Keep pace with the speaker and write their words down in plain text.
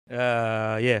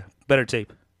Yeah, better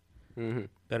tape. Mm-hmm.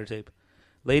 Better tape.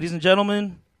 Ladies and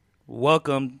gentlemen,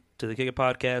 welcome to the Kick It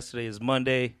Podcast. Today is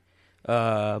Monday,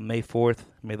 May 4th.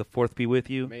 May the 4th be with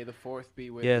you. May the 4th be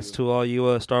with you. Yes, to all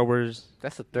you Star Wars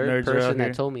That's the nerds third are out person here.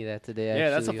 that told me that today. Yeah,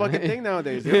 that's a actually. fucking thing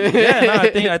nowadays, dude. Yeah,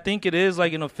 no, I think it is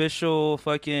like an official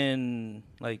fucking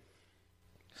like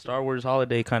Star Wars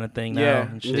holiday kind of thing now.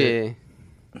 Yeah. And shit.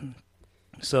 Yeah.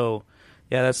 So,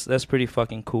 yeah, that's pretty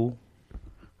fucking cool.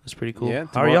 That's pretty cool. Yeah,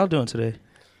 How are y'all doing today?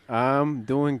 I'm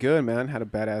doing good, man. Had a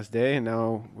badass day, and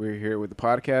now we're here with the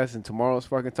podcast, and tomorrow's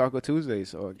fucking Taco Tuesday,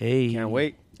 so Hey, can't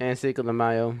wait. And Cinco de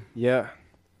Mayo. Yeah.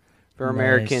 For Nice.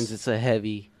 Americans, it's a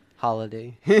heavy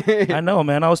holiday. I know,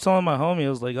 man. I was telling my homie, I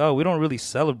was like, "Oh, we don't really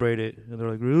celebrate it," and they're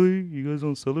like, "Really? You guys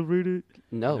don't celebrate it?"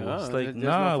 No. No. It's like, there's no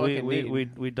nah, fucking we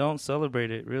need. don't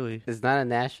celebrate it, really. It's not a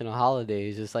national holiday.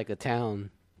 It's just like a town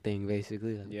thing,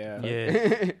 basically. Like, Yeah.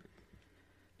 Yeah.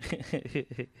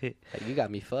 like, you got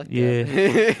me fucked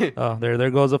Yeah. up. Oh, there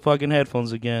goes the fucking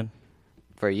headphones again.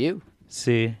 For you.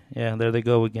 See, yeah, there they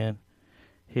go again.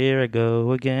 Here I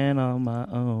go again on my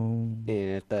own.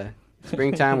 And at the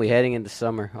springtime, we heading into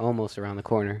summer, almost around the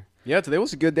corner. Yeah, today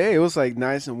was a good day. It was like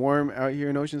nice and warm out here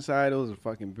in Oceanside. It was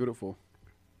fucking beautiful.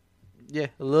 Yeah,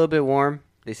 a little bit warm.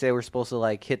 They say we're supposed to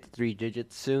like hit the 3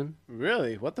 digits soon.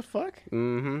 Really? What the fuck?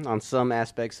 Mm-hmm. On some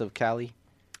aspects of Cali.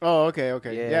 Oh, okay,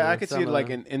 okay. Yeah, Yeah, I could see some it of like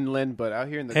them. in inland, but out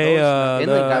here in the Hey, coast. not-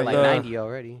 Inland the- got like the- 90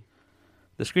 already.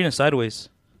 The screen is sideways.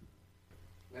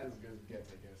 That's as good as it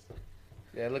gets, I guess.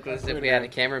 Yeah, look as if we had a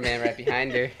cameraman right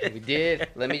behind her. We did.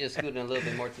 Let me just scoot in a little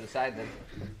bit more to the side then.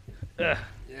 Yeah,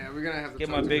 we're gonna have to Get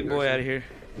talk my to big boy production. out of here.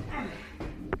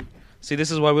 See, this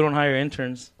is why we don't hire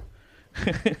interns.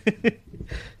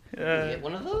 Get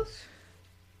one of those?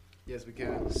 Yes, we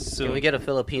can. So, Can we get a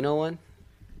Filipino one?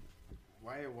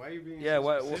 Why are you being yeah, so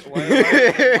why,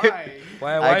 specific? why,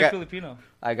 Why? why got- Filipino?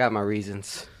 I got my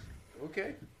reasons.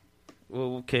 Okay.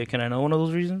 Well, okay, can I know one of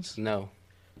those reasons? No.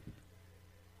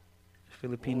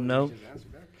 Filipino, no. Just answer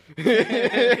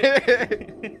that.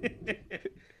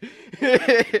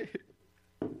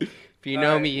 If you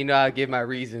know me, you know I'll give my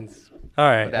reasons. All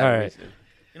right, for that all right. reason.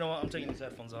 You know what? I'm taking these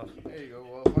headphones off. There you go.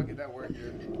 Well, fuck it, that worked,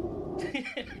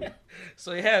 dude.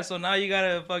 So yeah, so now you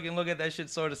gotta fucking look at that shit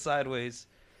sort of sideways.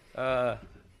 So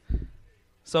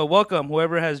welcome,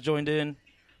 whoever has joined in.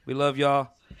 We love y'all.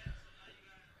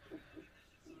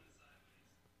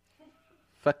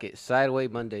 Fuck it. Sideway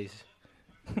Mondays.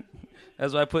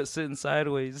 That's why I put sitting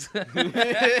sideways. All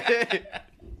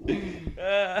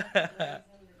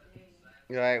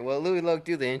right. Well, Louis Loke,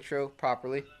 do the intro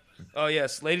properly. Oh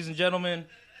yes, ladies and gentlemen,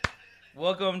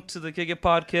 welcome to the Kick It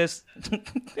Podcast,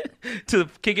 to the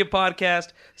Kick It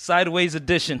Podcast Sideways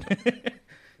Edition.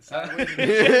 Sideways.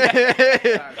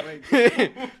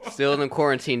 Still in the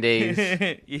quarantine days.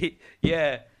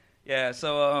 yeah.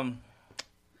 So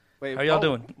Wait, How y'all Paul-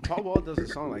 doing? Paul Wall does a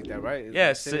song like that, right? It's yeah,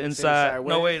 like sit inside. No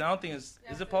sideways. wait, I don't think it's.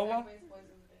 Is it Paul Wall?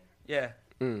 Yeah,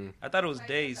 Mm. I thought it was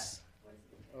Days.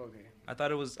 Okay. I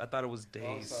thought it was Oh,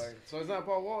 Days. sorry. So it's not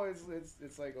Paul Wall.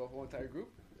 It's like a whole entire group.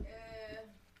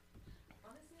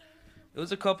 It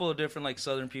was a couple of different like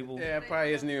Southern people Yeah, it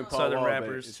probably isn't even Paul Southern Wall,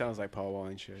 rappers. but it sounds like Paul Wall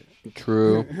and shit.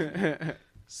 True.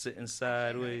 sitting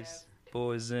sideways.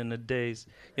 Boys in the days.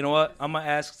 You know what? I'm gonna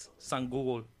ask San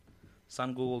Google. San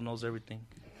Google knows everything.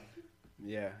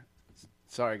 Yeah.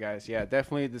 Sorry, guys. Yeah,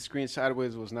 definitely the screen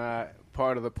sideways was not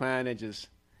part of the plan. It just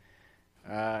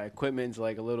equipment's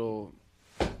like a little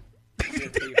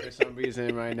shifty for some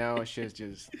reason right now. It's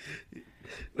just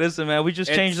Listen, man, we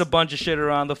just changed a bunch of shit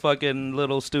around the fucking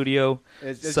little studio.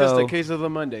 it's just So- a case of the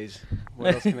Mondays.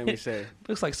 What else can we say?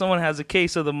 Looks like someone has a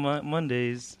case of the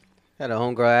Mondays. Had a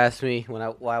homegirl ask me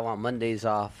why I want Mondays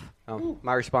off.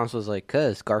 My response was like,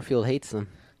 "Cause Garfield hates them."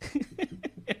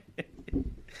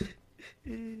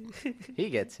 He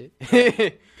gets it.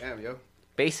 Damn, yo.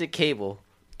 Basic cable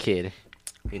kid.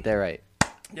 Ain't that right?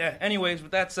 Yeah. Anyways,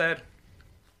 with that said,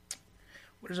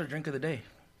 what is our drink of the day?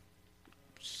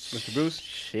 Mr. Bruce?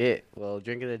 Shit. Well,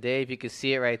 drink of the day, if you can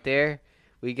see it right there,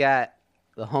 we got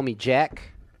the homie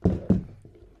Jack.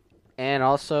 And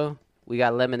also, we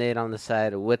got lemonade on the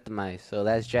side with the mice. So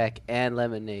that's Jack and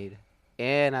lemonade.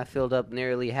 And I filled up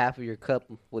nearly half of your cup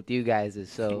with you guys'.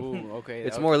 So Ooh, okay.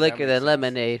 it's that- more that liquor makes than sense.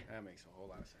 lemonade. That makes a whole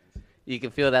lot of sense. You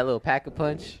can feel that little pack a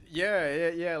punch.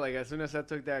 Yeah. Like as soon as I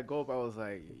took that gulp, I was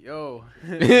like, "Yo,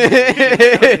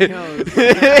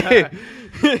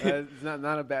 it's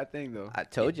not a bad thing though." I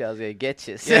told you I was going to get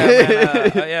you.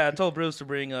 Yeah, man, yeah. I told Bruce to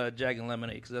bring Jack and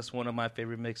lemonade because that's one of my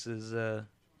favorite mixes.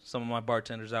 Some of my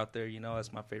bartenders out there, you know,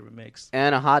 that's my favorite mix.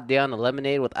 And a hot day on the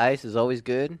lemonade with ice is always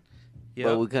good. Yeah.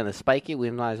 But we're going to spike it.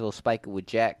 We might as well spike it with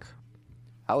Jack.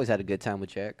 I always had a good time with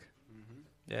Jack.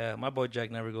 Yeah, my boy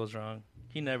Jack never goes wrong.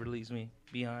 He never leaves me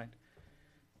behind.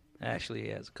 Actually, he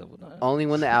has a couple times. Only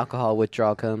when the alcohol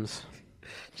withdrawal comes.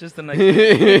 Just the next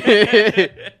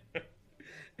day.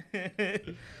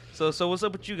 So what's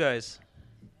up with you guys?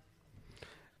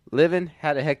 Living,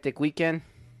 had a hectic weekend.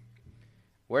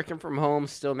 Working from home,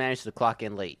 still managed to clock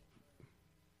in late.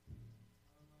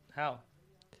 How?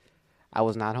 I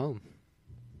was not home.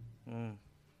 Mm.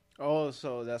 Oh,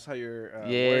 so that's how your work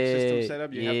Yeah, system set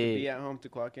up? You have to yeah. be at home to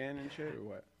clock in and shit, or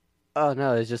what? Oh,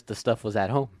 no, it's just the stuff was at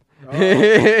home. Oh,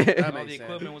 that All makes the sense.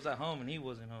 equipment was at home and he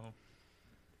wasn't home.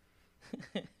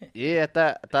 Yeah,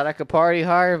 I thought I could party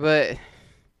hard, but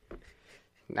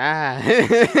nah.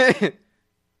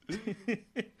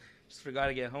 Just forgot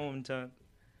to get home in time.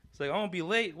 It's like, I'm going to be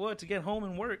late. What? To get home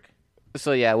and work?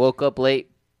 So yeah, I woke up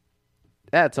late.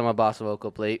 I had to tell my boss I woke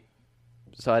up late,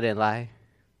 so I didn't lie.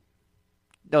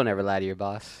 Don't ever lie to your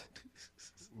boss.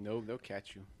 No, they'll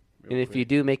catch you. And if you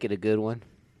do, make it a good one.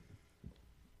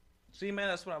 See, man,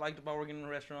 that's what I liked about working in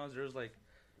restaurants. There's like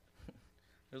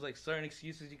certain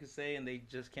excuses you could say, and they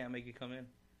just can't make you come in.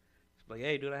 It's like,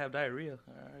 hey, dude, I have diarrhea.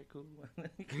 All right, cool.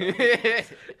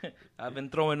 I've been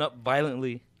throwing up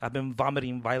violently. I've been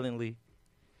vomiting violently.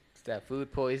 It's that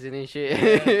food poisoning shit.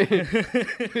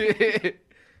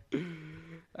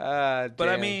 But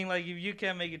I mean, like, if you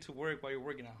can't make it to work while you're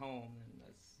working at home, then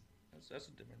that's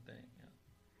a different thing.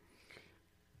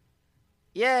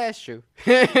 yeah, it's true.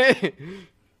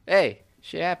 Hey,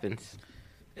 shit happens.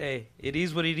 Hey, it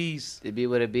is what it is. It be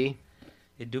what it be.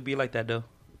 It do be like that though.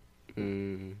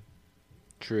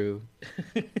 True.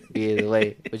 Either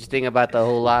way, what you think about the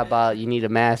whole lie about you need a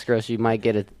mask or else you might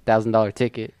get $1,000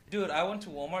 ticket? Dude, I went to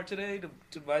Walmart today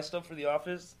to buy stuff for the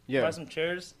office. Yeah. Buy some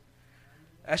chairs.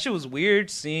 That shit was weird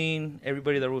seeing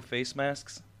everybody there with face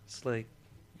masks. It's like,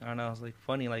 I don't know, it's like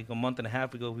funny. Like a month and a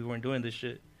half ago, we weren't doing this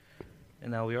shit.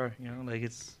 And now we are, you know, like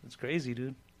it's crazy,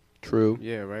 dude. True.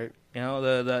 Yeah, right. You know,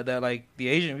 the like the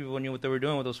Asian people knew what they were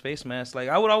doing with those face masks. Like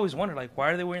I would always wonder, like,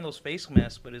 why are they wearing those face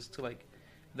masks? But it's to like,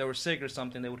 if they were sick or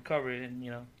something, they would cover it, and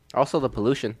you know. Also, the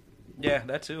pollution. Yeah,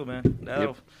 that too, man.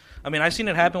 I mean, I've seen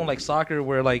it happen with like soccer,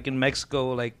 where like in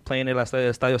Mexico, like playing at Estadio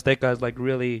Azteca is like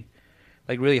really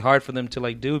hard for them to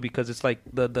like do because it's like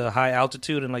the high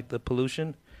altitude and like the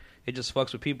pollution, it just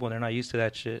fucks with people and they're not used to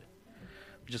that shit,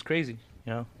 which is crazy,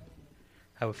 you know,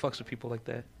 how it fucks with people like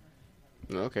that.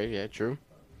 Okay, yeah, true.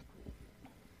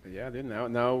 Yeah, dude.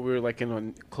 Now we're like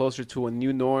closer to a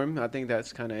new norm. I think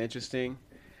that's kind of interesting.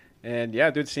 And yeah,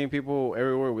 dude, seeing people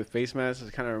everywhere with face masks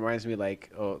kind of reminds me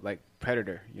like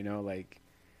Predator. You know, like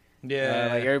like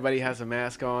everybody has a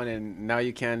mask on, and now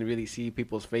you can't really see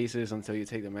people's faces until you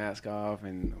take the mask off,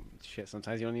 and shit.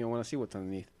 Sometimes you don't even want to see what's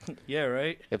underneath. Yeah,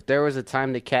 right. If there was a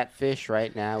time to catfish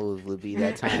right now, would be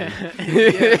that time.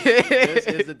 This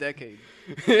is the decade.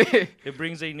 It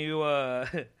brings a new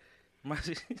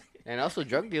And also,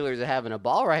 drug dealers are having a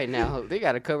ball right now. They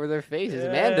got to cover their faces.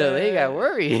 Yeah. Mando, they got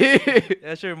worried.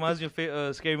 that shit reminds me of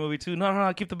a scary movie too.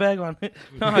 No, keep the bag on.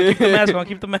 No, keep the mask on.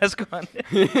 Keep the mask on.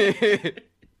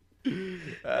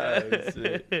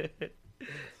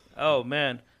 Oh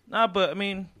man, nah, but I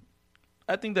mean,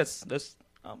 I think that's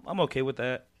I'm okay with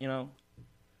that. You know,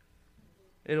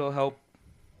 it'll help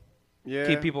Yeah.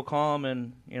 keep people calm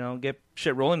and you know get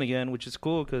shit rolling again, which is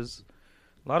cool because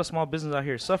a lot of small business out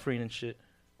here is suffering and shit.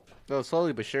 Well,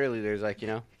 slowly but surely, there's like,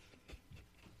 Yeah,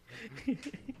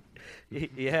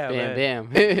 man.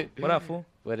 bam. What up, fool?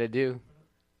 What it do?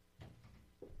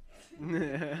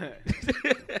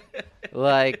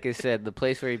 Like I said, the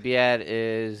place where he'd be at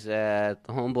is the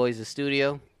Homeboys'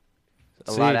 studio.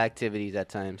 A lot of activities at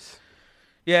times.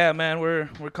 Yeah, man, we're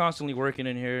constantly working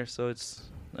in here, so it's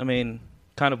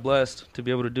kind of blessed to be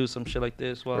able to do some shit like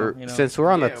this while you know. Since we're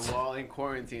on while in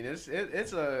quarantine, it's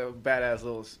a badass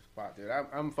little spot, dude.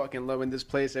 I'm fucking loving this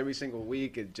place every single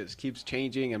week. It just keeps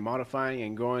changing and modifying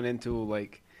and growing into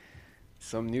like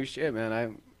some new shit,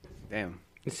 man.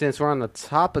 Since we're on the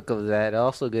topic of that,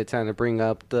 also a good time to bring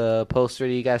up the poster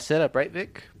that you guys set up, right,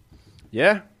 Vic?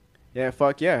 Yeah,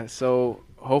 fuck yeah. So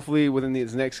hopefully within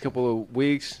these next couple of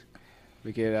weeks,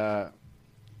 we could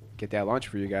get that launch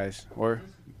for you guys or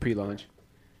pre-launch,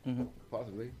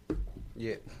 possibly.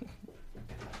 Yeah.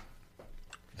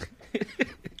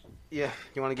 Yeah.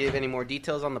 You want to give any more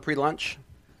details on the pre-launch?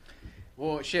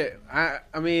 Well, shit. I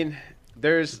mean,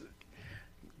 there's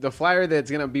the flyer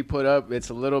that's gonna be put up. It's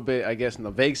a little bit, I guess, on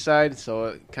the vague side, so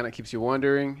it kind of keeps you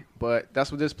wondering. But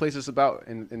that's what this place is about,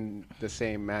 in the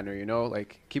same manner, you know,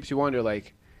 like keeps you wonder,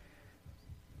 like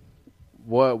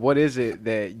what is it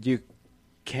that you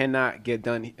cannot get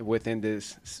done within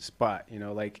this spot, you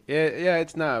know, like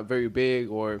it's not very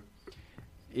big or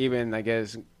even, I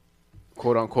guess,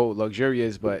 quote unquote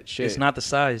luxurious, but shit. It's not the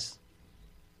size.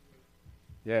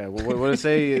 Yeah, what to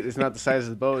say? It's not the size of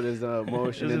the boat; it's the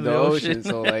motion It's in the the ocean. ocean.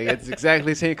 So like, it's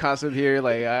exactly the same concept here.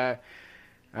 Like,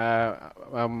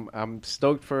 I'm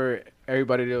stoked for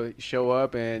everybody to show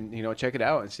up and check it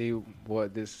out and see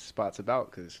what this spot's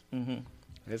about because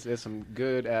there's some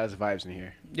good ass vibes in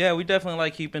here. Yeah, we definitely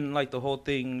like keeping like the whole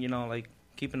thing, like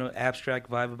keeping an abstract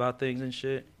vibe about things and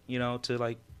shit. To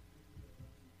like,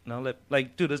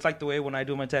 dude, it's like the way when I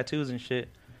do my tattoos and shit.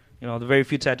 The very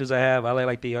few tattoos I have, I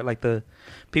like the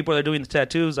people that are doing the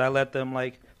tattoos. I let them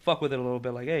like fuck with it a little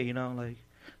bit, like, hey, like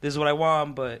this is what I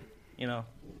want, but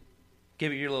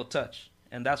give it your little touch,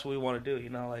 and that's what we want to do.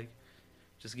 Like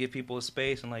just give people a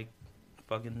space and like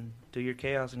fucking do your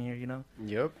chaos in here.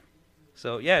 Yep.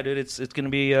 So yeah, dude, it's gonna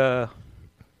be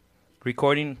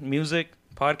recording music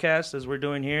podcast as we're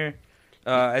doing here.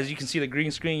 As you can see, the green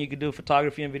screen, you can do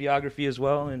photography and videography as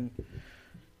well, and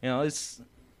it's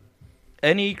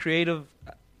any creative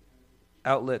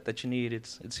outlet that you need,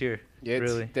 it's here. Yeah,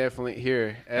 it's really definitely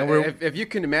here. And if you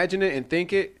can imagine it and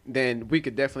think it, then we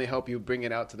could definitely help you bring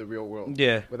it out to the real world.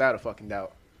 Yeah, without a fucking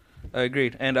doubt.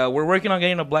 Agreed. And we're working on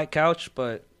getting a black couch,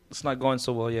 but it's not going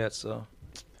so well yet. So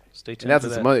stay tuned. And that's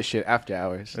for some that. other shit after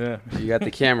hours. Yeah. You got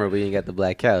the camera, but you ain't got the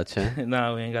black couch, huh?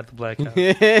 No, we ain't got the black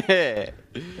couch.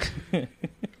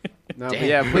 No, but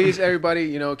yeah, please,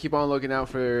 everybody, keep on looking out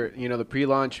for, the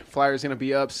pre-launch. Flyer's going to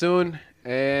be up soon,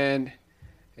 and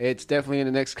it's definitely in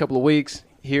the next couple of weeks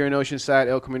here in Oceanside,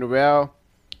 El Camino Real.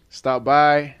 Stop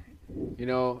by,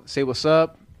 say what's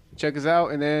up, check us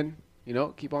out, and then,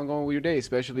 keep on going with your day,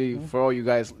 especially for all you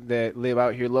guys that live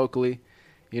out here locally.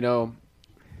 If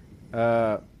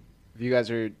you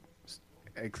guys are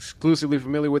exclusively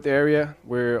familiar with the area,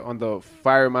 we're on the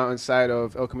Fire Mountain side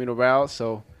of El Camino Real,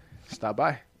 so stop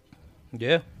by.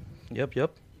 Yeah. Yep.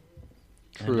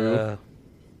 True. And, I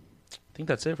think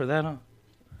that's it for that, huh?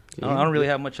 I don't really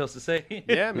have much else to say.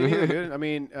 Yeah, me neither, dude. I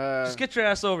mean, Just get your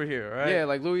ass over here, all right? yeah,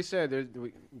 like Louis said,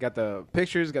 we got the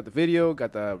pictures, got the video,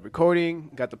 got the recording,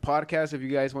 got the podcast. If you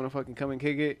guys want to fucking come and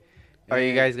kick it, Are you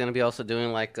And guys gonna be also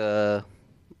doing like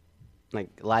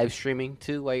live streaming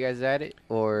too while you guys at it,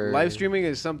 or live streaming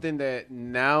is something that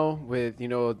now with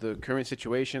the current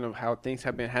situation of how things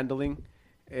have been handling,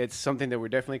 it's something that we're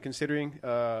definitely considering.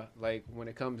 Like when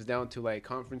it comes down to like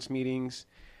conference meetings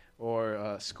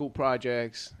or school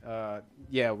projects,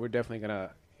 yeah, we're definitely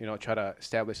gonna try to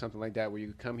establish something like that where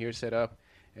you come here, set up,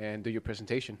 and do your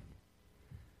presentation.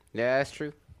 Yeah, that's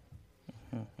true.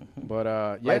 But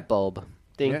yeah, Light bulb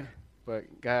thing. yeah, but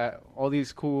got all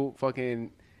these cool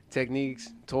fucking techniques,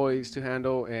 toys to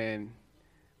handle, and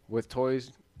with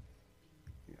toys,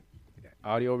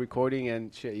 audio recording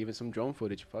and shit, even some drone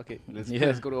footage. Fuck it,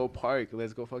 let's go to a park.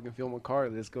 Let's go fucking film a car.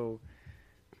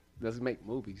 Let's make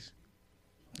movies.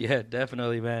 Yeah,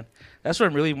 definitely, man. That's what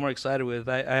I'm really more excited with.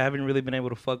 I haven't really been able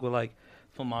to fuck with like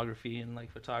filmography and like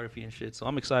photography and shit. So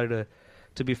I'm excited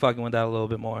to be fucking with that a little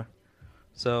bit more.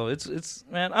 So it's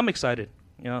man, I'm excited.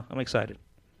 I'm excited.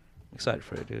 I'm excited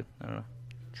for it, dude. I don't know.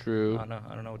 True. I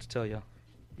don't know what to tell y'all.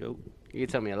 Yo, You can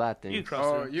tell me a lot then. you cross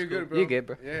Oh, it. you're It's cool. good, bro. You good,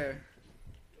 bro. Yeah.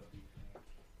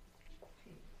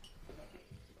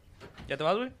 ¿Ya te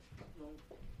vas, güey?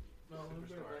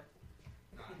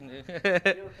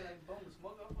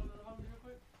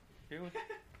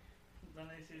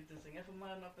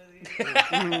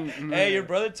 Hey, your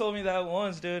brother told me that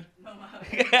once, dude.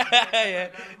 Yeah.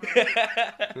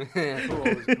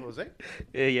 Jose?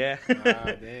 Yeah.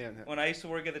 Ah, damn. When I used to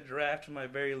work at the draft, my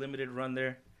very limited run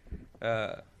there,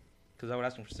 because I would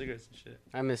ask him for cigarettes and shit.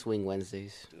 I miss Wing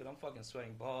Wednesdays. Dude, I'm fucking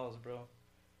sweating balls, bro.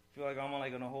 I feel like I'm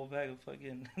on a whole bag of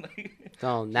fucking.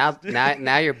 So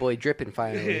now your boy dripping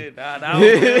finally. Nah,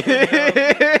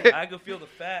 I could feel the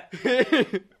fat.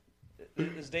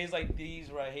 There's days like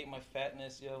these where I hate my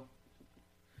fatness, yo.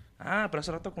 Pero hace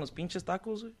rato con los pinches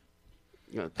tacos,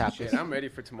 güey. Tacos. Shit, I'm ready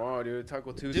for tomorrow, dude.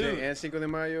 Taco Tuesday Dude. and Cinco de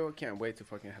Mayo. Can't wait to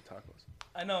fucking have tacos.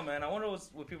 I know, man. I wonder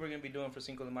what people are gonna be doing for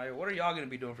Cinco de Mayo. What are y'all gonna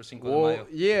be doing for Cinco de Well,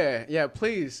 Mayo? yeah.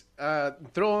 Please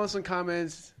throw on some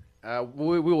comments.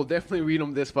 We will definitely read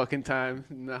them this fucking time,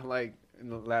 not like in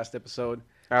the last episode.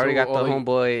 I already So got the all you-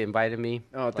 homeboy invited me.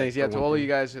 Oh, thanks. Like, Yeah, for to one all of thing. you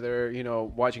guys that are,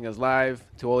 watching us live,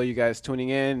 to all of you guys tuning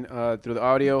in through the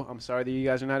audio, I'm sorry that you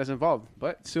guys are not as involved.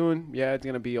 But soon, yeah, it's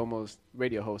going to be almost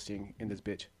radio hosting in this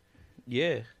bitch.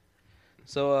 Yeah.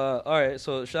 So, all right.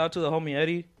 So, shout out to the homie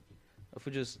Eddie. If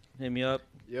you just hit me up.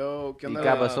 Yo, ¿qué Y onda?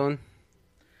 Cabazon.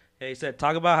 Hey, he said,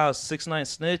 talk about how 6ix9ine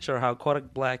snitch or how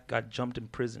Kodak Black got jumped in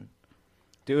prison.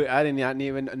 Dude, I didn't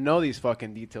even know these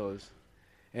fucking details.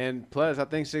 And plus, I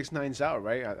think 6ix9ine's out,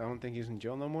 right? I don't think he's in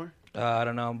jail no more. I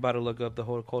don't know. I'm about to look up the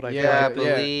whole Kodak. Yeah, I Yeah, yeah.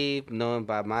 believe, knowing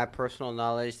by my personal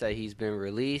knowledge, that he's been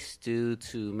released due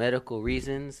to medical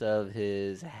reasons of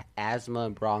his asthma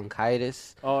and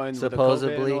bronchitis. Oh, and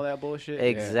Supposedly. with the COVID and all that bullshit.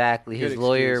 Exactly. Good His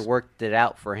lawyer excuse. worked it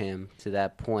out for him to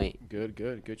that point. Good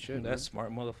shit. That's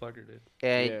smart, motherfucker, dude.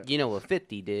 And Yeah. you know what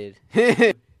 50 did?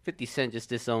 50 Cent just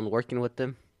disowned working with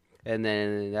them. And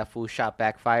then that fool shot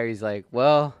backfire. He's like,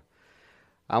 well,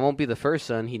 I won't be the first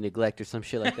son he neglected or some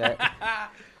shit like that.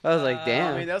 I was like,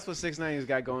 damn. I mean, that's what 6ix9ine's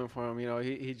got going for him. You know,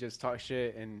 he just talks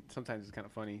shit, and sometimes it's kind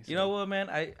of funny. You know what, man?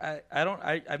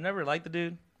 I've never liked the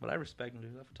dude, but I respect him,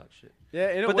 dude. I talk shit. Yeah,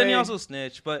 in a But way. then he also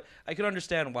snitched. But I could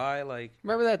understand why. Like,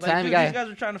 Remember that like time dude, he these got guys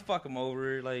were trying to fuck him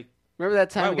over. Like, Remember that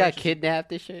time Why he got would you?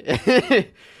 kidnapped and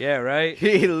shit? yeah, right.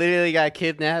 He literally got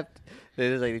kidnapped.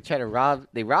 They was like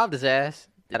they robbed his ass.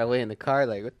 Got away in the car.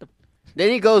 Like what the? Then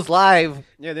he goes live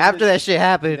Yeah, after that shit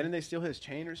happened. Didn't they steal his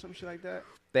chain or some shit like that?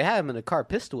 They had him in the car,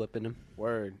 pistol whipping him.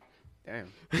 Word. Damn.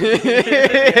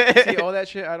 See, all that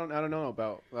shit I don't know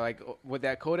about. Like with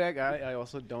that Kodak, I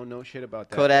also don't know shit about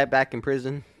that. Kodak back in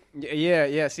prison.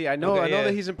 Yeah. See, I know Okay, yeah.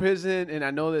 that he's in prison, and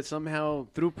I know that somehow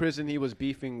through prison he was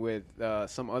beefing with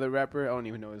some other rapper. I don't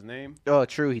even know his name. Oh,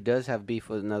 true. He does have beef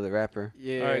with another rapper.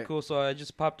 Yeah. All right, cool. So I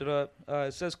just popped it up.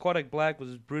 It says Kodak Black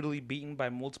was brutally beaten by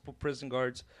multiple prison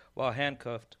guards while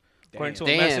handcuffed, according to a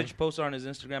Damn. message posted on his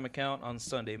Instagram account on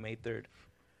Sunday, May 3rd.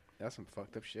 That's some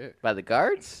fucked up shit. By the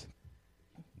guards?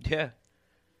 Yeah.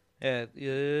 Yeah.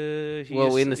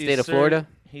 Well, in the state of Florida?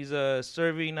 He's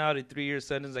serving out a 3-year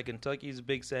sentence at Kentucky's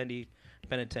Big Sandy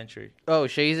Penitentiary. Oh,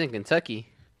 shit. He's in Kentucky.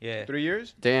 Yeah. 3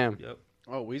 years? Damn. Yep.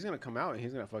 Oh, well, he's gonna come out and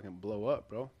he's gonna fucking blow up,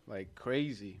 bro. Like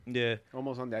crazy. Yeah.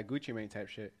 Almost on that Gucci Mane type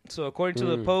shit. So according to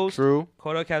the post, True.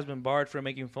 Kodak has been barred from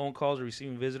making phone calls or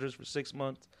receiving visitors for 6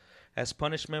 months as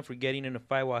punishment for getting in a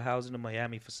fight while housed in a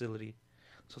Miami facility.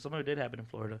 So some of it did happen in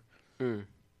Florida.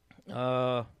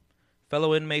 Mm.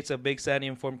 Fellow inmates at Big Sandy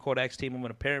informed Kodak's team of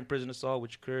an apparent prison assault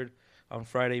which occurred on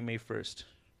Friday, May 1st.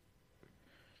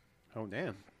 Oh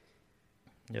damn.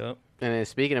 Yep. And then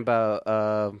speaking about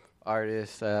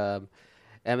artists,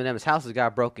 Eminem's house has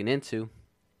got broken into.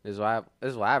 This is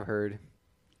what I've heard,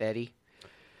 Eddie.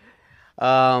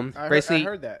 I Basically,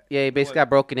 heard that. yeah, he basically What? got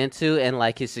broken into, and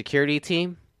like his security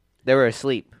team, they were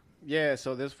asleep. Yeah,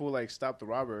 so this fool like stopped the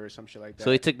robber or some shit like that.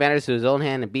 So he took matters to his own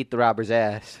hand and beat the robber's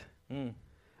ass. Mm.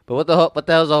 But what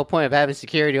the hell's the whole point of having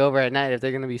security over at night if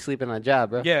they're gonna be sleeping on the job,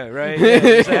 bro? Yeah, right. Yeah, Bro,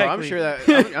 exactly. I'm sure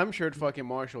that I'm sure fucking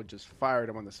Marshall just fired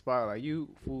him on the spot. Like, you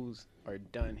fools are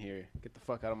done here. Get the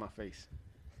fuck out of my face.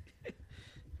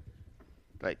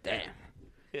 Like damn.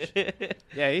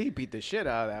 Yeah, he beat the shit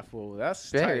out of that fool.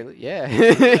 That's tight. Very, yeah.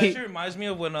 That actually reminds me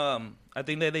of when I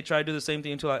think that they tried to do the same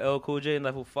thing to like LL Cool J and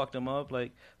that fool fucked him up.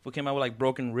 Like, fool came out with like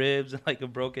broken ribs and like a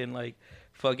broken like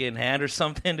fucking hand or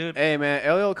something, dude. Hey man,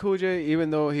 LL Cool J,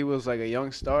 even though he was like a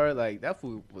young star, like that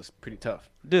fool was pretty tough.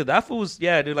 Dude, that fool's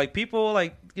dude. Like people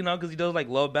like because he does like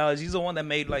love ballads. He's the one that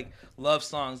made like love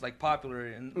songs like popular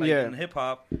in Yeah. in hip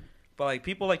hop. But like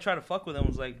people like try to fuck with him.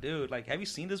 Was like, dude, like have you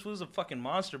seen this fool's a fucking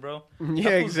monster, bro? That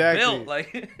Yeah, fool's exactly. built,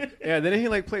 like, Yeah, didn't he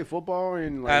like play football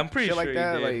and like I'm pretty shit sure like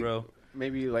that? he did, like bro.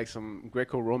 maybe like some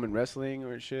Greco-Roman wrestling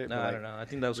or shit. No, but, I like, don't know. I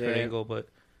think that was yeah. Kurt Angle, but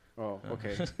Oh,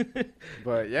 okay.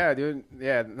 But yeah, dude,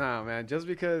 nah, man. Just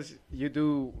because you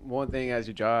do one thing as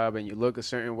your job and you look a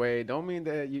certain way, don't mean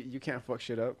that you can't fuck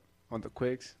shit up on the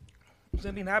quicks.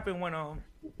 same thing happened when I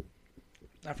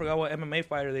forgot what MMA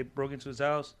fighter they broke into his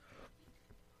house.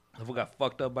 I got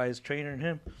fucked up by his trainer and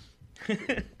him.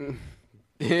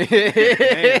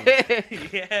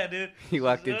 Yeah, dude. He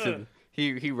walked into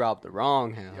he robbed the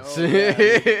wrong house. Oh,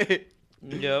 yeah.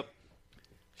 Yep.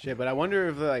 Shit, but I wonder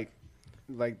if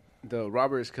like the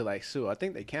robbers could like sue. I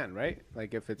think they can, right?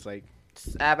 Like if it's like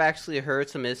I've actually heard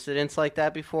some incidents like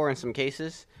that before in some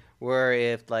cases where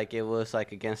if like it was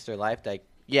like against their life, like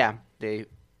yeah, they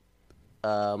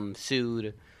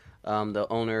sued the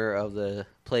owner of the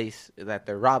place that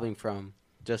they're robbing from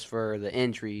just for the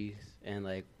injuries and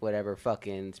like whatever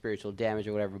fucking spiritual damage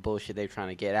or whatever bullshit they're trying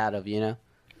to get out of, you know?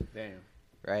 damn.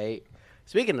 Right?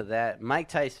 Speaking of that, Mike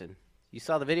Tyson, you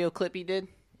saw the video clip he did?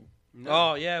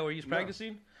 Oh yeah, where he's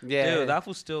practicing. Yeah. Dude, that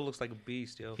fool still looks like a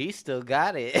beast, yo. He still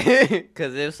got it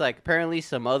because it was like apparently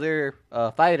some other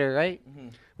fighter, right,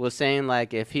 Mhm. was saying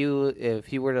like if he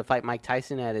were to fight Mike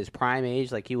Tyson at his prime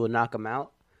age, like he would knock him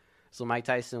out. So Mike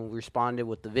Tyson responded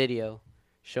with the video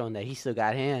showing that he still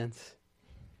got hands.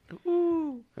 Ooh.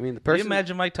 Woo. I mean, the Can you person.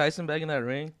 imagine Mike Tyson back in that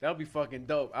ring? That would be fucking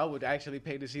dope. I would actually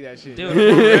pay to see that shit. Dude, for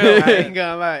real, I ain't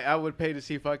gonna lie. I would pay to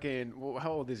see fucking.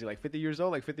 How old is he? Like 50 years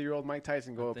old? Like 50-year-old Mike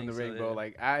Tyson go up in the think ring, so, bro. yeah.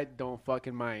 Like I don't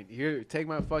fucking mind. Here, take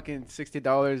my fucking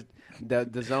 $60,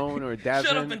 the zone or Dazzin.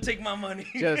 Shut up and take my money.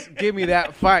 Just give me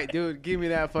that fight, dude. Give me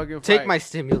that fucking fight. Take my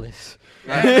stimulus.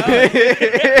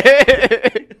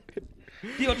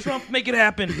 Yo, Trump, make it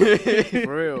happen.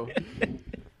 For real.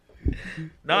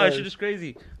 No, that shit is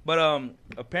crazy. But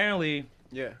apparently,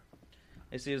 Yeah.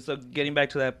 I see. So getting back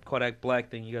to that Kodak Black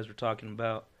thing you guys were talking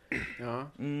about, Uh-huh.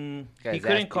 he Guys,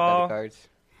 couldn't ask me call credit cards.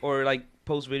 or like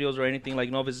post videos or anything, like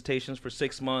no visitations for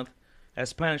 6 months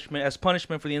as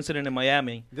punishment for the incident in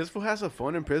Miami. This fool has a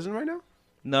phone in prison right now?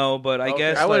 No, but I Okay.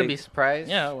 guess I wouldn't like, be surprised.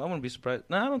 Yeah, I wouldn't be surprised.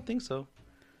 No, I don't think so.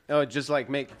 Oh, just like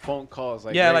make phone calls.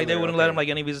 Like Yeah, like they regular, wouldn't let okay. him like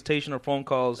any visitation or phone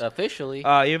calls. Officially.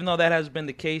 Even though that has been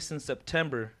the case since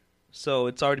September, so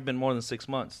it's already been more than 6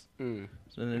 months. Mm.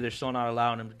 So they're still not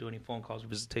allowing him to do any phone calls or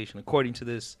visitation, according to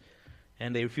this,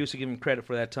 and they refuse to give him credit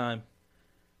for that time.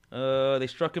 They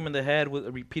struck him in the head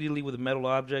repeatedly with a metal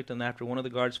object, and after one of the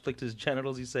guards flicked his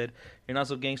genitals, he said, "You're not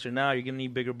so gangster now. You're gonna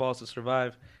need bigger balls to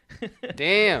survive."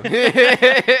 Damn.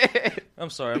 I'm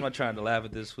sorry, I'm not trying to laugh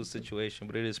at this whole situation,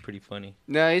 but it is pretty funny.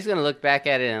 No, he's gonna look back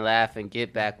at it and laugh and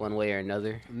get back one way or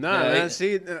another. Nah, Yeah, man.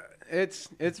 See, it's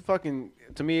fucking.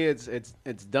 To me, it's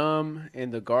dumb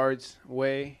in the guards'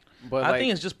 way. But I like,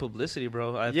 think it's just publicity,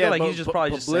 bro. I feel like he's just probably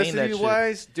just saying that shit.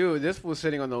 Publicity-wise, dude, this was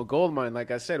sitting on the gold mine.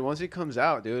 Like I said, once he comes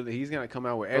out, dude, he's gonna come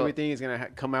out with everything. He's gonna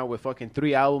come out with fucking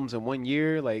 3 albums in 1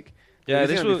 year. Like, Yeah, he's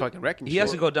this gonna be will, fucking wrecking he shit.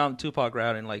 has to go down the Tupac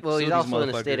route and like. Well, sue he's these also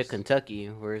in the state of motherfuckers. Kentucky,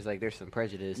 where it's like there's some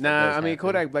prejudice. that Nah, does I mean happen.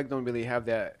 Kodak Black don't really have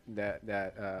that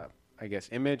I guess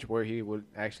image where he would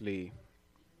actually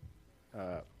be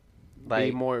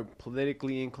Like, more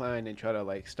politically inclined and try to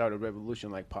like start a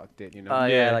revolution like Pac did, you know? oh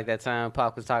yeah, Yeah. like that time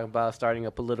Pac was talking about starting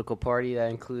a political party that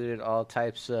included all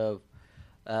types of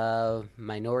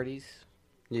minorities.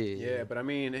 Yeah, but I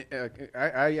mean,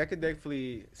 I could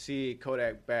definitely see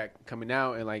Kodak back coming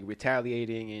out and like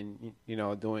retaliating and you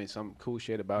know doing some cool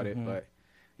shit about it. But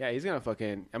yeah, he's gonna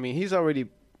fucking. I mean, he's already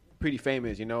pretty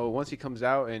famous. You know, once he comes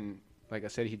out and like I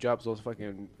said, he drops those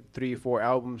fucking 3 or 4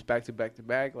 albums back to back to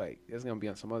back. Like it's gonna be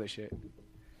on some other shit.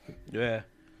 Yeah.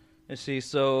 Let's see.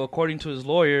 So, according to his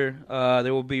lawyer,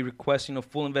 they will be requesting a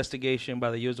full investigation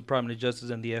by the U.S. Department of Justice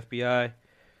and the FBI.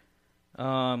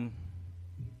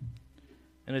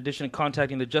 In addition to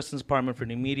contacting the Justice Department for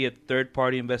an immediate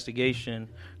third-party investigation,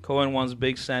 Cohen wants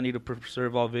Big Sandy to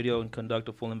preserve all video and conduct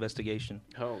a full investigation.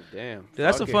 Oh damn! Dude,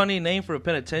 that's Fuck a it. funny name for a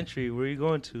penitentiary. Where are you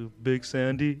going to, Big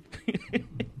Sandy?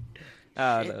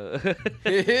 I don't know.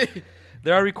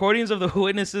 There are recordings of the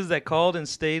witnesses that called and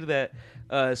stated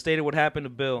what happened to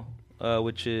Bill,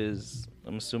 which is,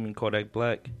 I'm assuming, Kodak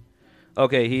Black.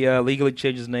 Okay, he legally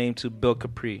changed his name to Bill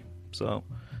Capri. So,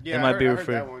 Yeah, it might be I heard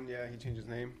referred. that one. Yeah, he changed his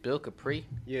name. Bill Capri,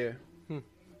 Yeah.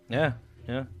 Yeah.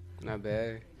 not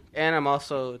bad. And I'm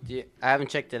also, I haven't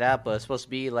checked it out, but it's supposed to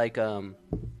be like a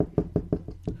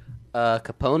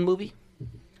Capone movie.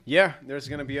 Yeah, there's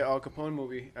gonna be an Al Capone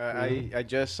movie. I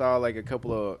just saw like a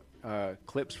couple of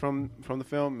clips from the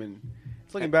film, and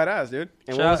it's looking badass, dude.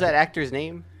 And Shout- what was that actor's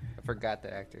name? I forgot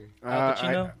the actor. Al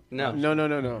Pacino? No.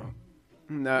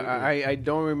 No, I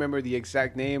don't remember the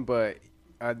exact name, but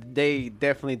they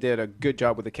definitely did a good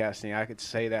job with the casting. I could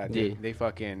say that. Yeah. They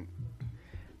fucking,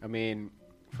 I mean,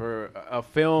 for a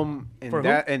film in For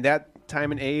who? that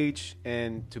time and age,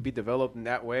 and to be developed in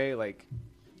that way, like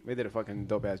they did a fucking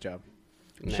dope ass job.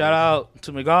 Nice. Shout out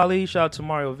to Magali. Shout out to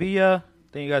Mario Villa.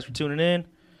 Thank you guys for tuning in.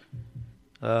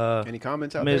 Any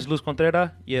comments out Ms. there? Luz Contreras?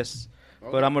 Yes.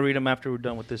 Okay. But I'm going to read them after we're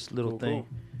done with this little Cool, thing.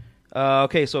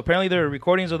 Okay, so apparently there are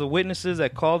recordings of the witnesses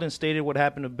that called and stated what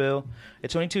happened to Bill. A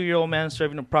 22-year-old man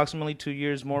serving approximately 2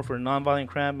 years more for a nonviolent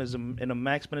crime is in a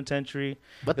max penitentiary,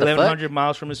 What the fuck? 1,100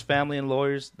 miles from his family and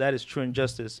lawyers. That is true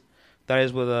injustice. That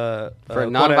is with For a Kodak-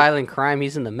 nonviolent crime,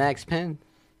 he's in the max pen.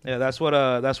 Yeah, that's what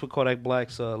Kodak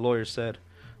Black's lawyer said.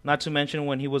 Not to mention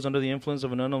when he was under the influence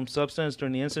of an unknown substance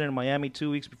during the incident in Miami 2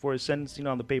 weeks before his sentencing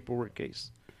on the paperwork case.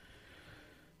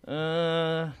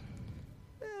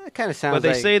 It kind of sounds But they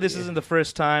like, say this isn't the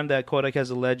first time that Kodak has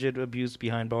alleged abuse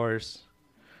behind bars.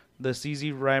 The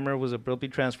CZ Reimer was abruptly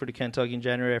transferred to Kentucky in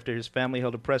January after his family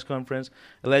held a press conference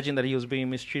alleging that he was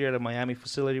being mistreated at a Miami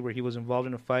facility where he was involved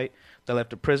in a fight that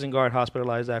left a prison guard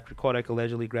hospitalized after Kodak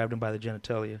allegedly grabbed him by the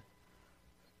genitalia.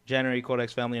 January,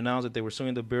 Kodak's family announced that they were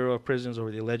suing the Bureau of Prisons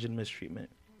over the alleged mistreatment.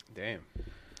 Damn.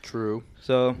 True.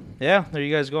 So, yeah, there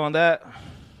you guys go on that.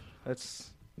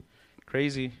 That's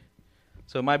crazy.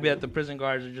 So it might be that the prison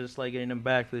guards are just like getting him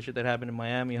back for the shit that happened in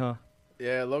Miami, huh?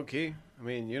 Yeah, low key. I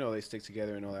mean, you know they stick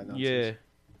together and all that nonsense. Yeah.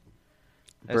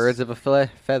 Birds of a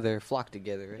feather flock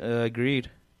together. Right? Agreed.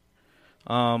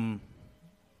 Yeah.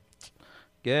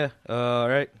 All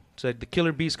right. So like, the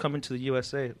killer bees coming to the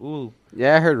USA. Ooh.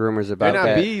 Yeah, I heard rumors They're about not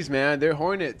that. bees, man. They're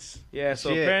hornets. Yeah.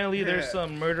 So Shit. apparently there's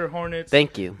some murder hornets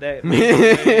Thank you. that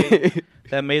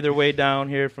made their way down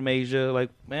here from Asia. Like,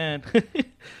 man,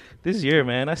 this year,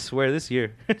 man, I swear, this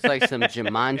year. It's like some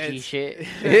Jumanji It's- shit.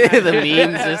 The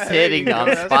memes just hitting on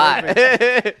That's spot.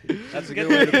 That's a good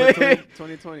way to put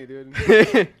 2020,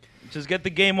 dude. Just get the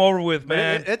game over with, But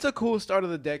man. it's a cool start of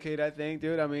the decade, I think,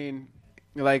 dude. I mean,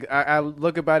 like I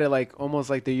look about it like almost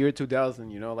like the year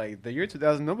 2000. You know, like the year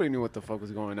 2000, nobody knew what the fuck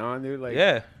was going on, dude. Like,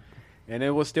 Yeah. and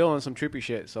it was still on some trippy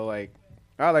shit. So like,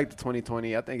 I like the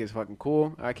 2020. I think it's fucking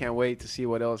cool. I can't wait to see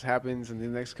what else happens in the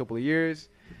next couple of years.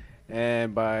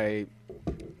 And by,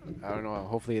 I don't know,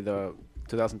 hopefully the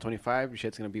 2025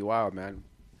 shit's gonna be wild, man.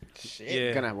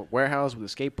 Yeah. Gonna have a warehouse with a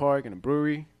skate park and a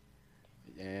brewery,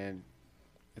 and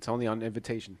it's only on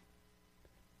invitation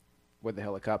with the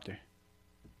helicopter.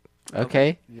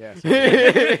 Okay. Yes.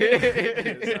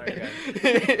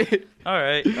 All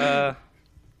right.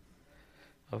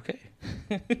 Okay.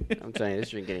 I'm telling you, this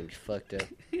drink getting me fucked up.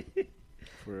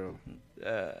 For real.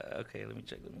 Okay, let me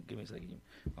check. Give me a second.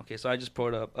 Okay, so I just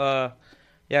poured up.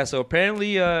 Yeah, so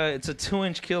apparently it's a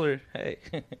 2-inch killer. Hey.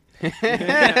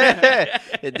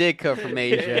 It did come from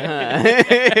Asia, huh?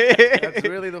 That's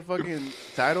really the fucking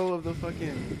title of the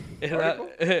fucking article?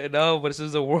 No, but this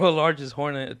is the world's largest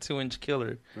hornet, a 2-inch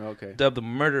killer, Okay. dubbed the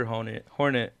murder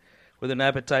hornet, with an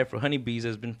appetite for honeybees,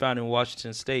 has been found in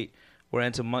Washington State, where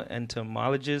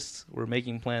entomologists were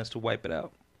making plans to wipe it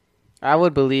out. I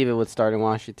would believe it would start in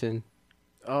Washington.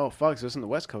 Oh fuck! So it's on the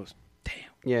West Coast.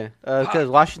 Yeah, because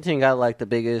Washington got like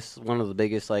one of the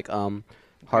biggest like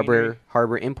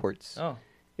harbor imports. Oh,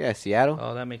 Yeah, Seattle.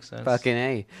 oh, that makes sense. Fucking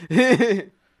A.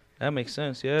 That makes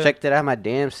sense. Yeah. Checked it out my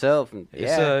damn self. And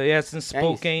It's, it's in Nice.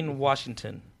 Spokane,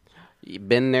 Washington. You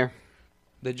been there?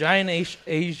 The giant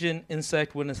Asian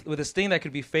insect with a sting that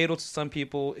could be fatal to some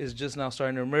people is just now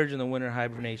starting to emerge in the winter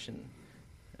hibernation.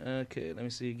 Okay, let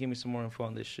me see. Give me some more info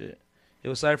on this shit. It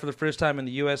was sighted for the first time in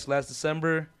the U.S. last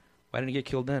December. Why didn't it get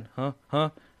killed then?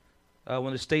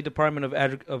 When the State Department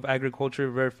of Agriculture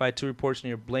verified 2 reports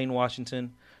near Blaine,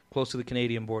 Washington, close to the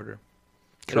Canadian border.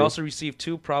 It True. also received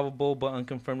 2 probable but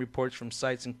unconfirmed reports from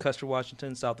sites in Custer,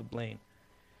 Washington, south of Blaine.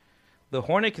 The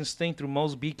hornet can sting through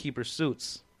most beekeeper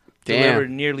suits, deliver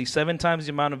nearly 7 times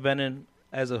the amount of venom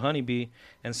as a honeybee,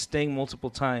 and sting multiple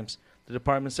times. The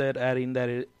department said, adding that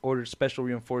it ordered special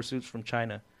reinforced suits from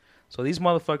China. So these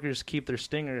motherfuckers keep their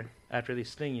stinger after they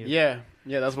sting you. Yeah,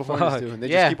 that's what Fuck. hornets do. They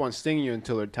Yeah. just keep on stinging you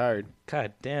until they're tired.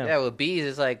 God damn. Yeah, with bees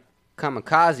it's like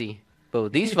kamikaze, but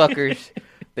with these fuckers,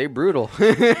 they brutal.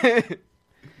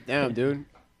 Damn, dude.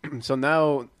 So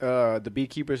now the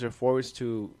beekeepers are forced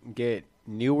to get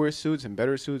newer suits and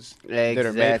better suits that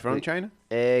are made from Exactly. China.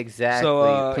 Exactly.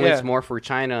 So, Points yeah. more for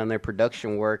China on their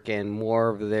production work and more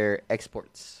of their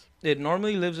exports. It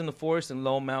normally lives in the forests and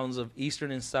low mountains of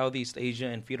eastern and southeast Asia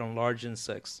and feed on large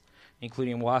insects,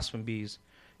 including wasps and bees.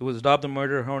 It was adopted a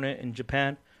murder hornet in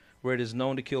Japan, where it is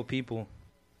known to kill people.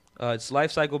 Its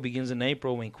life cycle begins in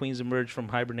April when queens emerge from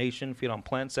hibernation, feed on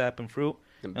plant sap and fruit,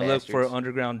 Them and look for bastards.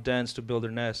 underground dens to build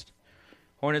their nest.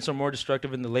 Hornets are more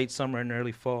destructive in the late summer and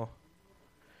early fall.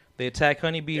 They attack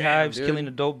honeybee Damn, hives, dude. killing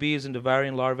adult bees and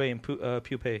devouring larvae and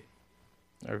pupae.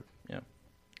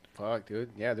 Fuck, dude.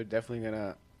 Yeah, they're definitely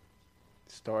gonna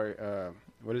start.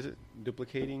 What is it?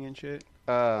 Duplicating and shit.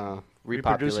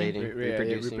 Repopulating,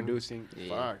 Reproducing. Yeah.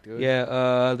 Fuck, dude.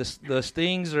 Yeah, the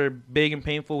stings are big and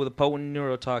painful with a potent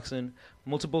neurotoxin.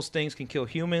 Multiple stings can kill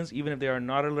humans, even if they are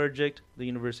not allergic, the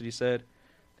university said.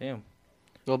 Damn.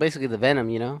 Well, basically the venom,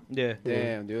 you know. Yeah.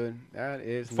 Damn, dude. That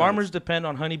is. Farmers nuts. depend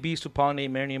on honeybees to pollinate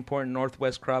many important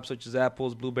northwest crops such as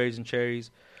apples, blueberries, and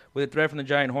cherries. With a threat from the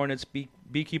giant hornets,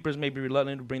 beekeepers may be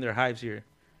reluctant to bring their hives here.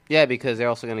 Yeah, because they're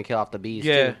also gonna kill off the bees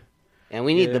Yeah. too. And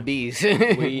we need Yeah. the bees.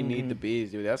 We need the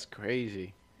bees, dude. That's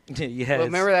crazy. Yes. Well,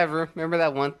 remember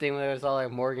that one thing where it was all like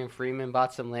Morgan Freeman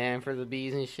bought some land for the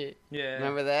bees and shit? Yeah.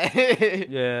 Remember that?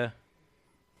 Yeah.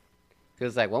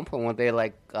 Because like one point, weren't they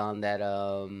like on that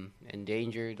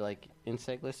endangered like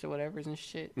insect list or whatever and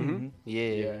shit? Mm-hmm.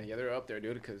 Yeah. Yeah, they're up there,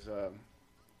 dude. Because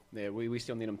we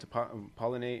still need them to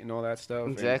pollinate and all that stuff.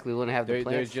 and Exactly. We wouldn't have the There's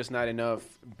plants. just not enough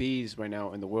bees right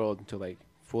now in the world to like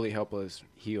fully help us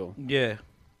heal. Yeah.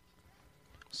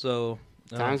 So.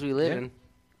 Times we live yeah. in.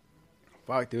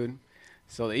 Fuck, dude.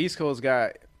 So the East Coast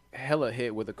got hella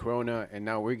hit with the corona, and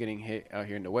now we're getting hit out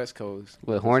here in the West Coast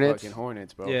With these hornets? Fucking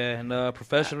hornets, bro. Yeah, and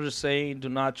professionals are saying do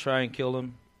not try and kill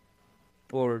them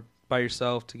or by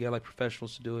yourself to get like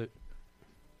professionals to do it.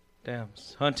 Damn,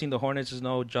 hunting the hornets is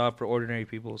no job for ordinary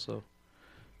people. So,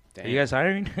 Damn. are you guys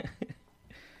hiring?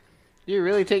 You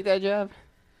really take that job?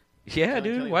 Yeah,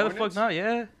 dude. killing Why the hornets? fuck not?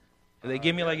 Yeah. If they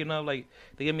give me like yeah. enough, like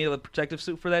they give me a protective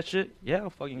suit for that shit. Yeah, I'll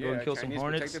fucking go and kill some Chinese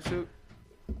hornets. protective suit.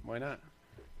 Why not?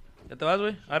 ¿Ya te vas,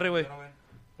 güey? Arre, güey.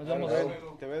 Nos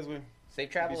vemos. Te ves, güey. Safe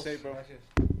Be travels. safe, bro.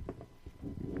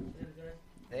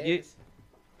 Thanks.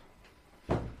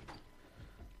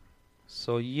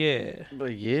 So yeah.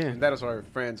 But yeah. And that is our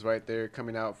friends right there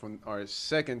coming out from our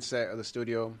second set of the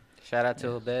studio. Shout out to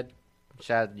Obed.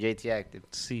 Shout out to JT Active.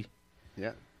 Let's see.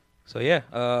 Yeah. So yeah,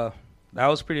 that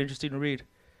was pretty interesting to read.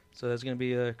 So that's gonna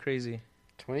be crazy.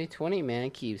 2020, man,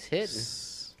 keeps hitting.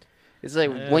 It's like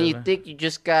Yeah, when you man. think you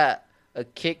just got a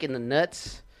kick in the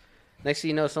nuts, next thing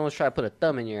you know, someone's trying to put a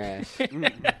thumb in your ass.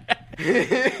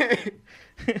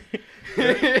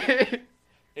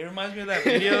 It reminds me of that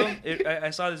video. I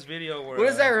saw this video where. What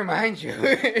does that remind you?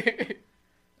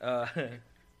 Uh,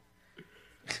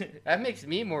 That makes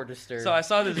me more disturbed. so I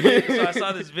saw this.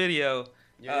 Video.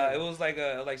 It was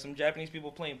like some Japanese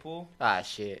people playing pool, Ah,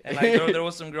 shit. and like there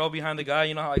was some girl behind the guy.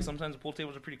 You know how like sometimes the pool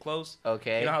tables are pretty close.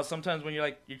 Okay. You know how sometimes when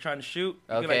you're trying to shoot, you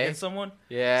can like Okay. hit someone.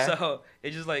 Yeah. So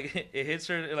it just like it hits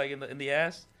her like in the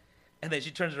ass, and then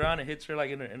she turns around and hits her like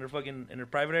in her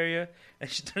private area, and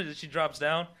she drops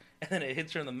down, and then it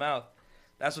hits her in the mouth.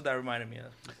 That's what that reminded me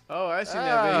of. Oh, I seen Oh,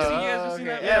 that video. You guys have seen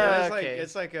that? Yeah, but okay.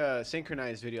 it's like a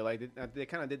synchronized video. Like they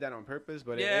kind of did that on purpose,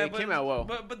 but Yeah, it came out well.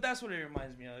 But that's what it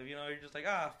reminds me of. You know, you're just like,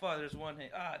 fuck, there's one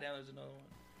hit. Damn, there's another one.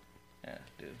 Yeah,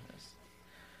 dude. That's...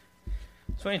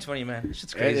 2020, man. This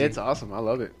shit's crazy. It's awesome. I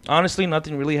love it. Honestly,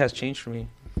 nothing really has changed for me.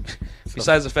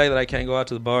 Besides the fact that I can't go out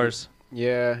to the bars.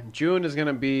 Yeah, June is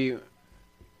gonna be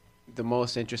the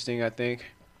most interesting, I think,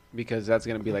 because that's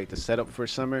gonna be like the setup for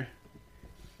summer,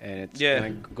 and it's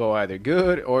gonna go either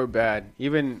good or bad.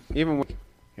 Even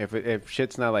if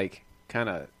shit's not like kind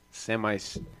of semi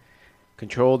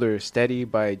controlled or steady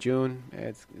by June,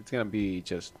 it's gonna be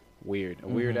just weird, a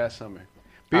weird ass summer.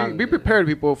 Be prepared,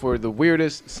 people, for the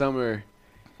weirdest summer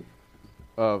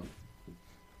of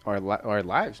our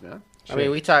lives, man. I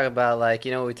mean, we talk about like,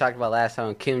 you know, what we talked about last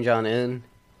time, Kim Jong Un.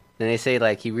 Then they say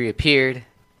like he reappeared.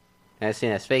 And I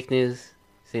seen that's fake news.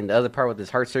 Seen the other part with his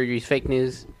heart surgery is fake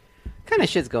news. What kind of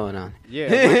shit's going on? Yeah,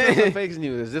 what's the fake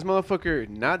news? Is this motherfucker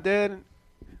not dead,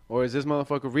 or is this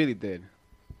motherfucker really dead?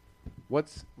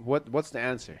 What's the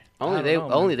answer?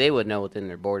 Only they would know within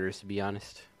their borders, to be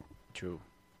honest. True.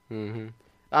 Hmm.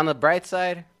 On the bright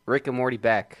side, Rick and Morty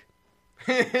back.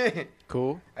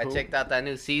 Cool. I checked out that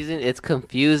new season. It's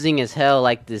confusing as hell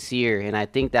like this year, and I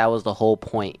think that was the whole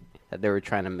point that they were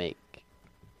trying to make.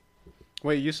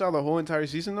 Wait, you saw the whole entire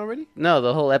season already? No,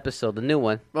 the whole episode, the new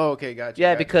one. Oh, okay, gotcha.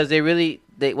 Yeah, gotcha.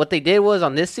 because what they did was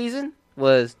on this season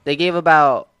was they gave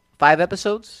about 5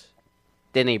 episodes,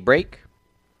 then a break,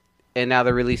 and now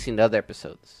they're releasing the other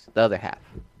episodes, the other half.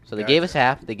 So they gave us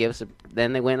half,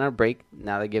 then they went on a break,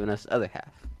 now they're giving us the other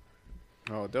half.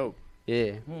 Oh, dope.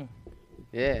 Yeah.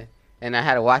 Yeah. And I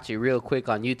had to watch it real quick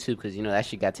on YouTube because, you know, that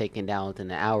shit got taken down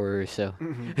within an hour or so.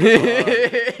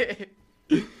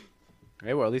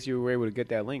 Hey, well, at least you were able to get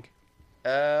that link.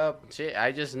 Shit,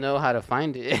 I just know how to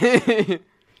find it.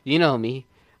 You know me,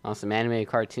 on some animated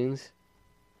cartoons.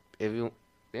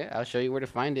 I'll show you where to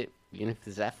find it, even if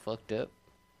it's that fucked up.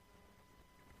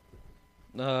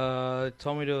 It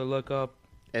told me to look up.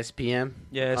 SPM.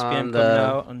 Yeah, SPM On coming the-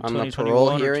 out in on the 2021 parole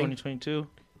or hearing? 2022.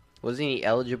 Wasn't he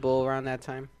eligible around that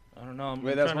time? I don't know.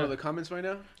 Wait, that's one of the comments right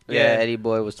now? Yeah, Yeah. Eddie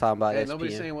Boy was talking about Hey, SPM.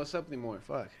 nobody's saying what's up anymore.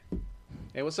 Fuck.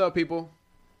 Hey, what's up, people?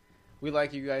 We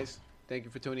like you guys. Thank you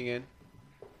for tuning in.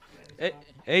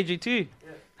 Hey, GT.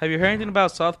 Have you heard anything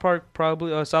about South Park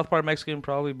Mexican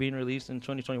probably being released in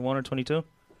 2021 or 22?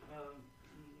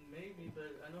 Maybe, but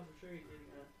I know for sure he's getting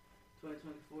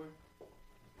 2024.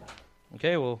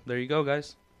 Okay, well, there you go,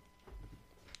 guys.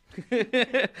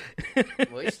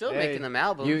 Well, he's still Hey, making them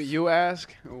albums. You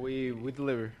ask, we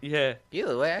deliver. Yeah.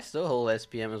 Either way, I still hold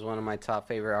SPM as one of my top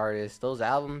favorite artists. Those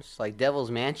albums, like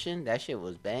Devil's Mansion, that shit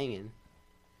was banging.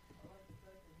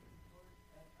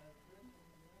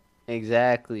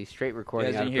 Exactly, straight You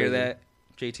recording. guys out didn't of hear prison. that?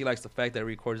 JT likes the fact that he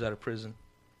records out of prison.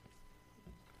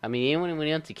 I mean, even when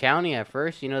he went to county at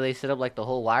first, you know, they set up like the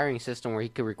whole wiring system where he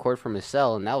could record from his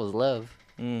cell, and that was love.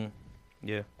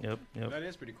 Yeah. Yep. That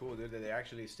is pretty cool, dude, that they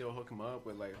actually still hook him up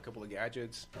with like a couple of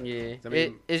gadgets. Yeah, I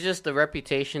mean- it's just the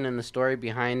reputation and the story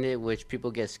behind it, which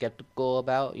people get skeptical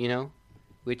about, you know.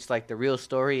 Which like the real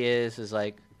story is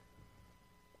like,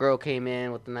 girl came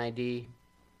in with an ID.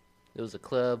 It was a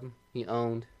club he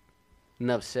owned.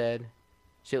 Enough said.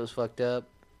 Shit was fucked up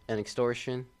and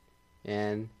extortion,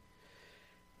 and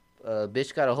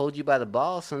bitch gotta hold you by the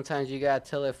balls. Sometimes you gotta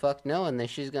tell her fuck no, and then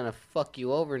she's gonna fuck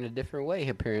you over in a different way,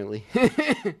 apparently.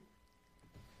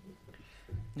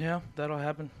 Yeah, that'll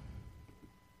happen.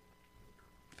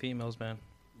 Females, man.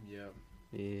 Yeah.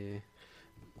 Yeah.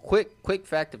 Quick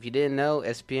fact, if you didn't know,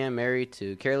 SPM married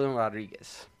to Carolyn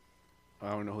Rodriguez. I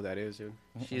don't know who that is, dude.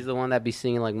 She's the one that be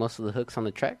singing like most of the hooks on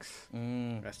the tracks.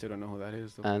 Mm. I still don't know who that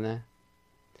is, though. I know.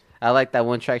 I like that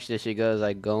one track that she goes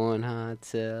like going hard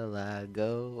till I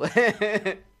go.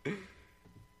 That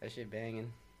shit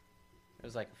banging. It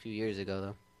was like a few years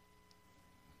ago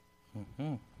though.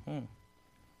 Mm-hmm.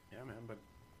 Yeah, man, but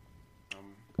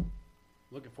I'm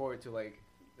looking forward to like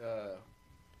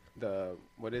the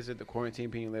what is it? The quarantine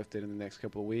being lifted in the next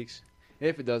couple of weeks,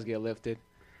 if it does get lifted.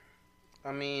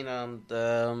 I mean,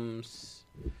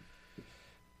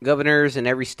 governors in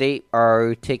every state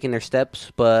are taking their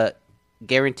steps, but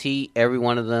guarantee every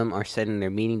one of them are setting their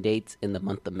meeting dates in the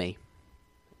month of May.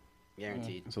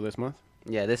 Guaranteed. So this month.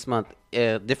 Yeah, this month.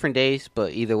 Different days,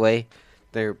 but either way,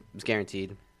 it's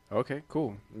guaranteed. Okay,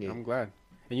 cool. Yeah. I'm glad.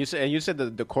 And you said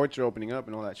the courts are opening up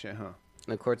and all that shit, huh?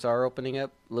 The courts are opening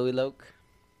up. Louis Loke.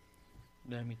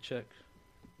 Let me check.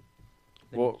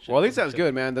 Well, at least that's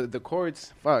good, man. The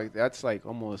courts, fuck, that's like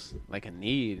almost like a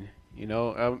need, you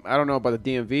know. I don't know about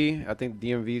the DMV. I think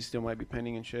the DMV still might be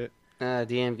pending and shit.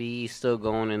 DMV is still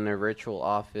going in their virtual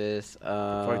office.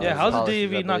 Yeah, how's the policies,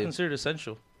 I DMV not believe. considered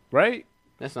essential? Right?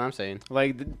 That's what I'm saying.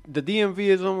 Like the DMV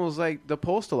is almost like the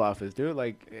postal office, dude.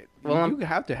 Like, Well, you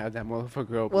have to have that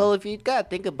motherfucker open. Well, if you gotta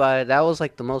think about it, that was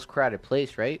like the most crowded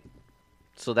place, right?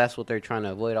 So that's what they're trying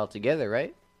to avoid altogether,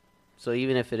 right? So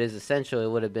even if it is essential, it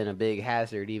would have been a big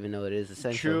hazard, even though it is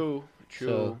essential. True.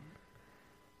 So-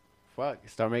 Fuck,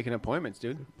 start making appointments,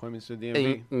 dude. Appointments to the And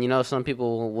DMV. you know, some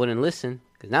people wouldn't listen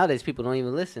because nowadays people don't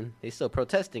even listen. They still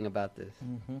protesting about this.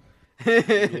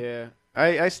 Mm-hmm. Yeah.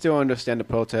 I still understand the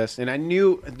protest, and I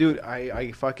knew, dude,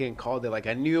 I fucking called it. Like,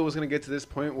 I knew it was gonna get to this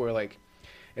point where, like,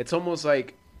 it's almost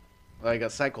like a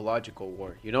psychological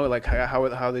war, you know, like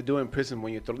how they do in prison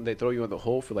when they throw you in the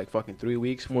hole for like fucking 3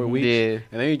 weeks, 4 weeks, Yeah.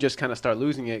 and then you just kind of start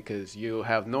losing it because you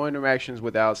have no interactions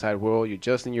with the outside world. You're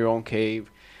just in your own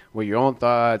cave with your own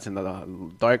thoughts in the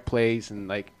dark place, and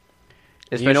like,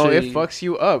 you know, it fucks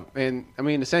you up. And I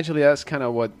mean, essentially, that's kind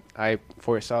of what I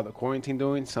foresaw the quarantine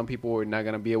doing. Some people were not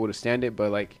gonna be able to stand it,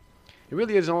 but like, it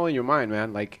really is all in your mind,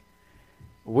 man. Like,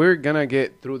 we're gonna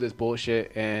get through this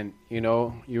bullshit, and you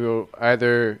know, you're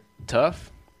either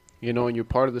tough, you know, and you're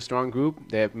part of the strong group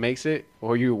that makes it,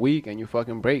 or you're weak and you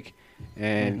fucking break,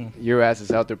 and your ass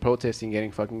is out there protesting,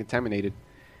 getting fucking contaminated,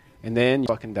 and then you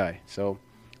fucking die. So,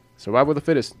 survival of the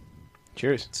fittest.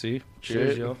 Cheers. See? Cheers,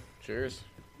 Shit. yo. Cheers.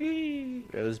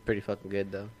 It was pretty fucking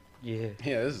good though. Yeah.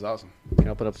 Yeah, this is awesome. Can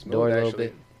open up the Smooth, door a little actually.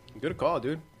 bit? Good call,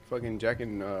 dude. Fucking Jack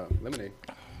and lemonade.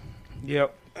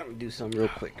 Yep. I'm gonna do something real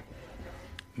quick.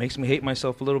 Makes me hate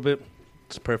myself a little bit.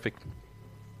 It's perfect.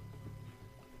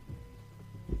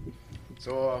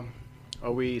 So,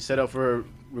 are we set up for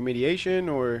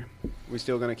remediation, or we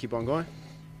still gonna keep on going?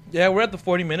 Yeah, we're at the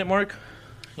 40-minute mark.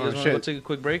 You Oh, guys want to go shit. take a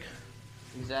quick break?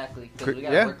 Exactly, because Quick- we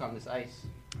gotta yeah. work on this ice.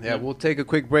 Yeah, we'll take a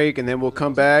quick break and then we'll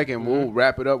come back and we'll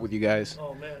wrap it up with you guys.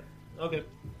 Oh, man. Okay.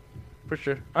 For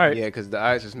sure. All right. Yeah, because the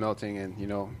ice is melting, and you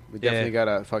know we definitely got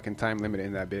a fucking time limit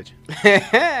in that bitch.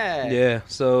 Yeah,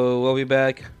 so we'll be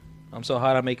back. I'm so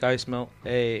hot I make ice melt.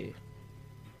 Hey.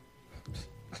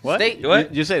 What? Stay-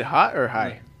 What? You said hot or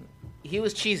high? He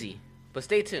was cheesy, but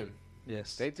stay tuned. Yes.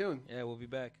 Stay tuned. Yeah, we'll be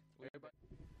back.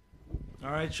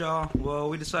 All right, y'all. Well,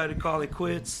 we decided to call it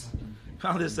quits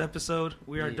on this episode.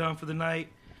 We are done for the night.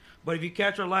 But if you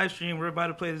catch our live stream, we're about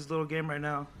to play this little game right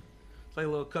now. It's like a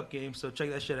little cup game, so check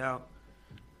that shit out.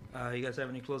 You guys have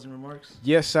any closing remarks?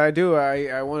 Yes, I do.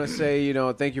 I want to say, you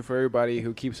know, thank you for everybody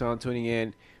who keeps on tuning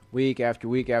in week after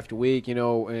week after week, you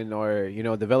know, in our, you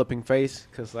know, developing phase.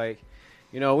 Because, like,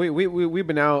 you know, we've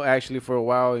been out actually for a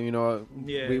while, you know.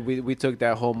 Yeah. We took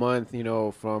that whole month, you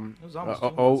know, from It was almost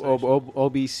 2 months, actually.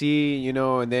 OBC, you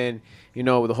know, and then, you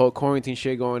know, with the whole quarantine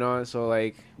shit going on. So,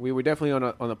 like, we were definitely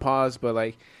on a pause, but,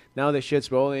 like, now the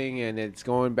shit's rolling and it's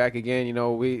going back again, you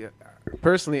know,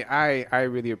 personally, I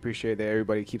really appreciate that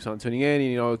everybody keeps on tuning in and,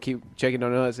 you know, keep checking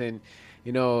on us and,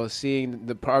 you know, seeing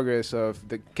the progress of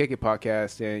the Kick It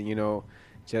podcast and, you know,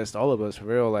 just all of us for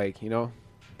real. Like, you know,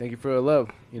 thank you for the love,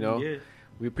 you know. Yeah,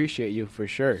 We appreciate you for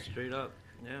sure. straight up.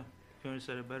 Yeah, couldn't have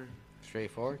said it better.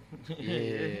 Straightforward.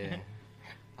 Yeah.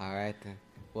 All right then.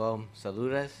 Well,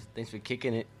 saludas. Thanks for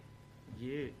kicking it.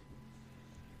 Yeah.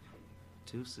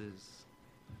 Deuces.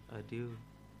 Adieu.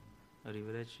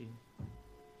 Arrivederci.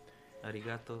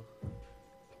 Arigato.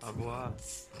 Au revoir.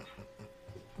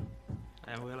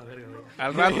 Ay, me voy a la verga, güey.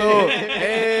 Al rato.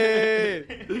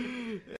 ¡Hey! man.